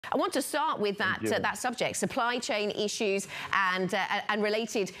I want to start with that subject, supply chain issues and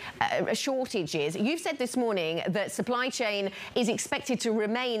related shortages. You've said this morning that supply chain is expected to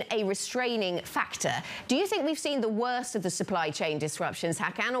remain a restraining factor. Do you think we've seen the worst of the supply chain disruptions,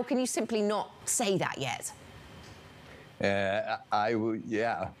 Hakan, or can you simply not say that yet? I would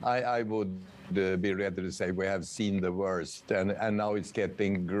be ready to say we have seen the worst, and now it's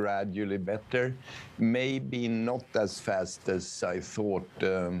getting gradually better. Maybe not as fast as I thought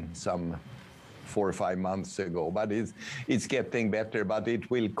some 4 or 5 months ago, but it's getting better. But it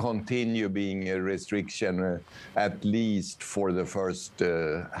will continue being a restriction at least for the first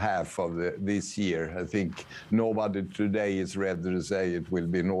half of this year. I think nobody today is ready to say it will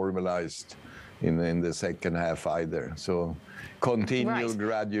be normalized in the second half either. So continue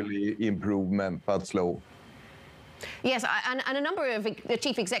gradually improvement, but slow. Yes, and a number of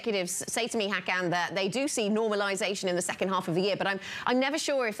chief executives say to me, Hakan, that they do see normalization in the second half of the year, but I'm never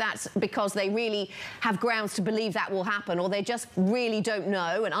sure if that's because they really have grounds to believe that will happen, or they just really don't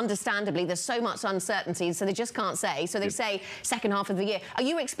know, and understandably there's so much uncertainty, so they just can't say. So they say second half of the year. Are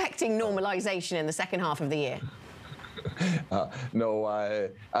you expecting normalization in the second half of the year? No,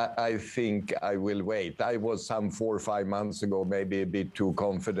 I think I will wait. I was some 4 or 5 months ago maybe a bit too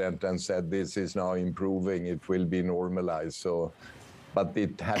confident and said this is now improving, it will be normalized. So, but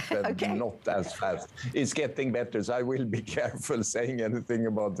it happened not as fast. It's getting better, so I will be careful saying anything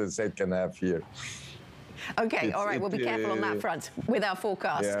about the second half year. Okay, all right, we'll be careful on that front with our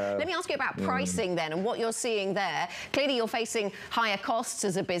forecast. Yeah. Let me ask you about pricing then and what you're seeing there. Clearly you're facing higher costs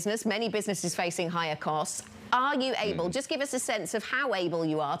as a business, many businesses facing higher costs. Are you able, just give us a sense of how able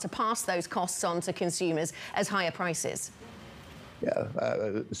you are to pass those costs on to consumers as higher prices?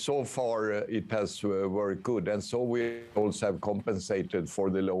 Yeah, so far it has worked good, and so we also have compensated for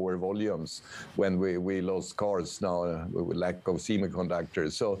the lower volumes when we lost cars now with lack of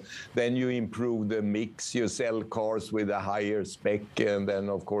semiconductors. So then you improve the mix, you sell cars with a higher spec, and then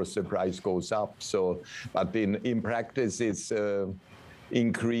of course the price goes up. So, but in practice it's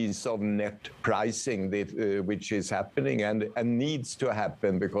increase of net pricing which is happening and needs to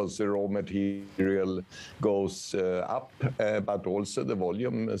happen because the raw material goes up, but also the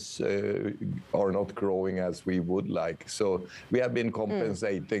volumes are not growing as we would like. So we have been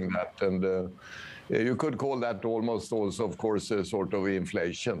compensating that, and you could call that almost also, of course, a sort of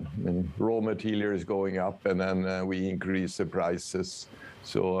inflation. I mean, raw material is going up, and then we increase the prices.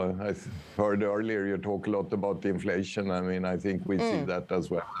 So I heard earlier you talk a lot about inflation. I mean, I think we see that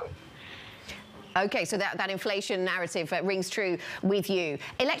as well. Okay, so that inflation narrative rings true with you.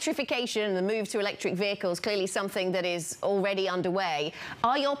 Electrification, the move to electric vehicles, clearly something that is already underway.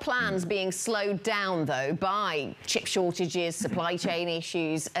 Are your plans being slowed down, though, by chip shortages, supply chain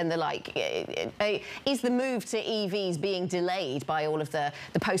issues, and the like? Is the move to EVs being delayed by all of the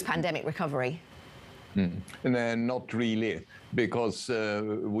post-pandemic recovery? Not really, because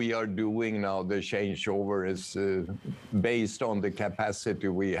we are doing now the changeover is based on the capacity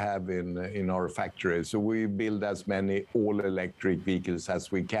we have in our factories. So we build as many all-electric vehicles as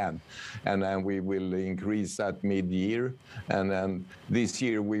we can, and then we will increase that mid-year. And then this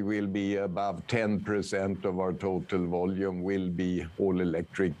year we will be above 10% of our total volume will be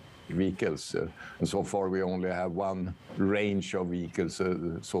all-electric vehicles. And so far we only have one range of vehicles,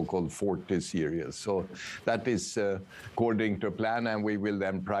 so-called 40 series. So that is according to plan, and we will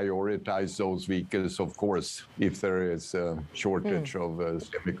then prioritize those vehicles, of course, if there is a shortage of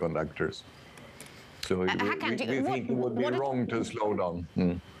semiconductors. So we think it would be wrong to slow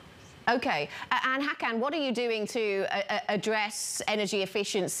down. Okay, and Hakan, what are you doing to address energy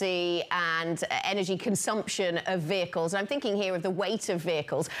efficiency and energy consumption of vehicles? I'm thinking here of the weight of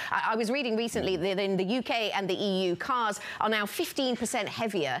vehicles. I was reading recently that in the UK and the EU, cars are now 15%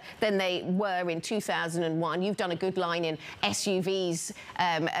 heavier than they were in 2001. You've done a good line in SUVs,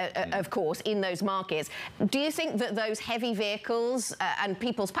 of course, in those markets. Do you think that those heavy vehicles and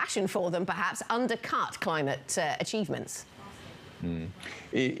people's passion for them perhaps undercut climate achievements?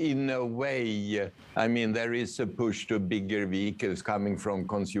 In a way, I mean, there is a push to bigger vehicles coming from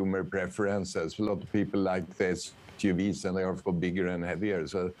consumer preferences. A lot of people like this SUVs, and they are for bigger and heavier,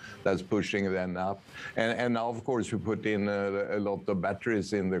 so that's pushing them up. And now, of course, we put in a lot of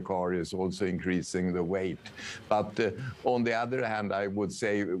batteries in the car is also increasing the weight. But on the other hand, I would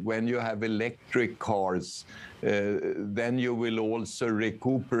say when you have electric cars, then you will also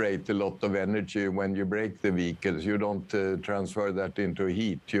recuperate a lot of energy when you break the vehicles. You don't transfer that into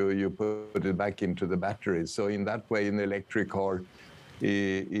heat. You put it back into the battery. So in that way, an electric car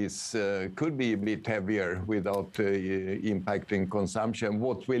could be a bit heavier without impacting consumption.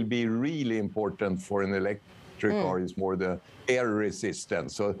 What will be really important for an electric electric car is more the air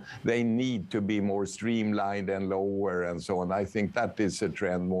resistance. So they need to be more streamlined and lower and so on. I think that is a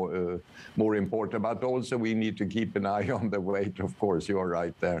trend more important. But also we need to keep an eye on the weight, of course. You are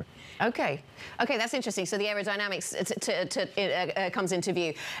right there. Okay, that's interesting. So the aerodynamics comes into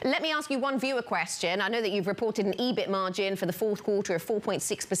view. Let me ask you one viewer question. I know that you've reported an EBIT margin for the fourth quarter of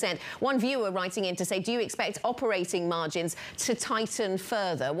 4.6%. One viewer writing in to say, do you expect operating margins to tighten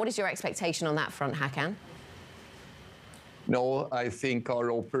further? What is your expectation on that front, Hakan? No, I think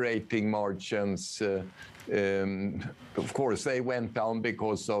our operating margins, of course, they went down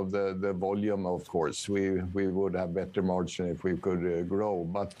because of the volume, of course. We would have better margin if we could grow.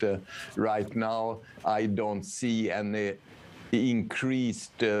 But right now, I don't see any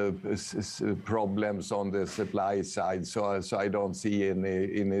increased problems on the supply side. So I don't see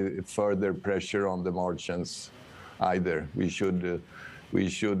any further pressure on the margins either. We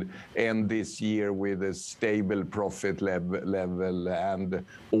should end this year with a stable profit level. And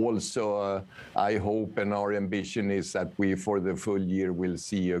also, I hope and our ambition is that we, for the full year, will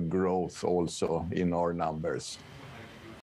see a growth also in our numbers.